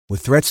With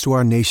threats to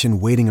our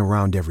nation waiting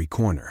around every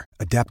corner,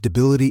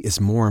 adaptability is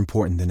more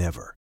important than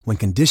ever. When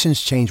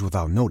conditions change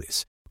without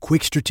notice,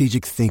 quick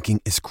strategic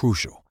thinking is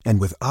crucial.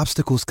 And with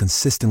obstacles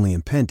consistently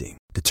impending,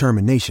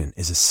 determination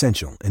is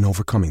essential in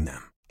overcoming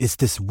them. It's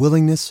this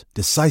willingness,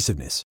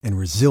 decisiveness, and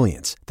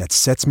resilience that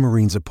sets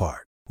Marines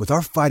apart. With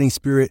our fighting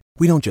spirit,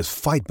 we don't just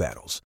fight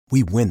battles,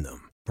 we win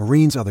them.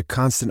 Marines are the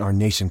constant our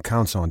nation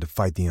counts on to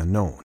fight the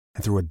unknown.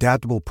 And through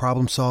adaptable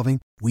problem solving,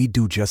 we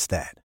do just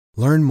that.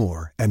 Learn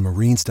more at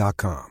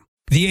marines.com.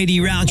 The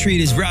AD Round Treat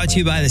is brought to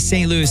you by the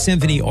St. Louis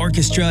Symphony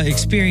Orchestra.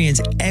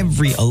 Experience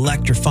every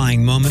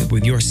electrifying moment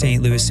with your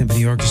St. Louis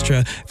Symphony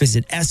Orchestra.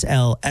 Visit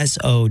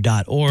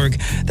slso.org.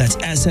 That's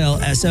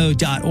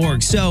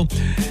slso.org. So,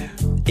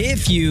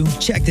 if you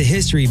check the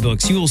history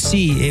books, you will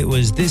see it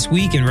was this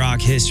week in rock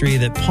history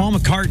that Paul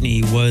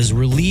McCartney was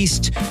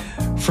released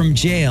from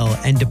jail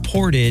and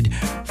deported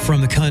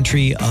from the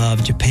country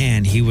of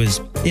Japan. He was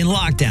in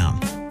lockdown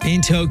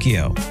in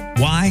Tokyo.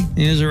 Why?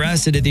 He was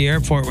arrested at the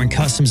airport when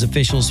customs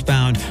officials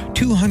found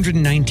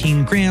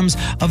 219 grams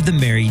of the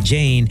Mary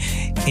Jane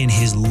in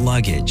his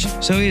luggage.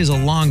 So he has a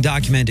long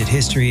documented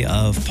history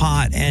of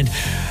pot. And,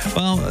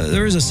 well,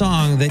 there is a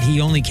song that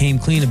he only came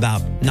clean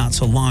about not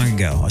so long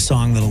ago. A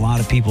song that a lot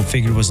of people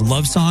figured was a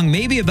love song,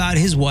 maybe about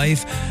his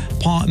wife,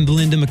 Paul and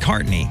Belinda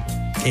McCartney.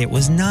 It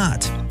was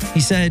not. He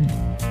said,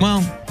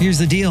 well, here's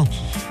the deal.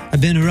 I've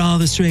been a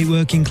rather straight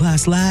working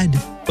class lad,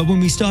 but when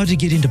we started to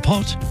get into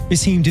pot, it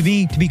seemed to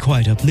me to be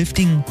quite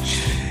uplifting.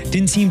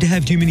 Didn't seem to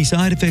have too many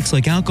side effects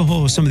like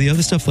alcohol or some of the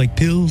other stuff like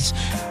pills,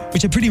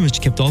 which I pretty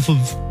much kept off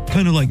of,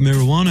 kind of like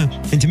marijuana.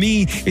 And to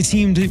me, it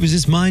seemed it was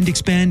this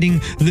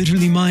mind-expanding,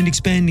 literally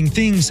mind-expanding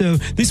thing. So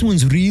this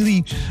one's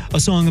really a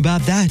song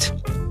about that.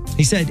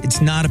 He said,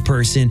 it's not a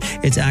person,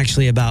 it's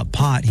actually about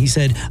pot. He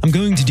said, I'm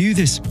going to do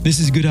this. This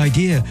is a good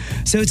idea.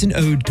 So it's an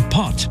ode to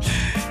pot.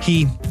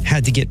 He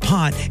had to get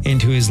pot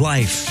into his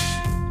life,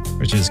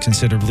 which is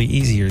considerably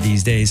easier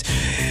these days.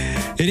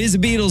 It is the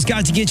Beatles,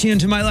 Got to Get You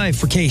Into My Life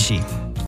for Keishi.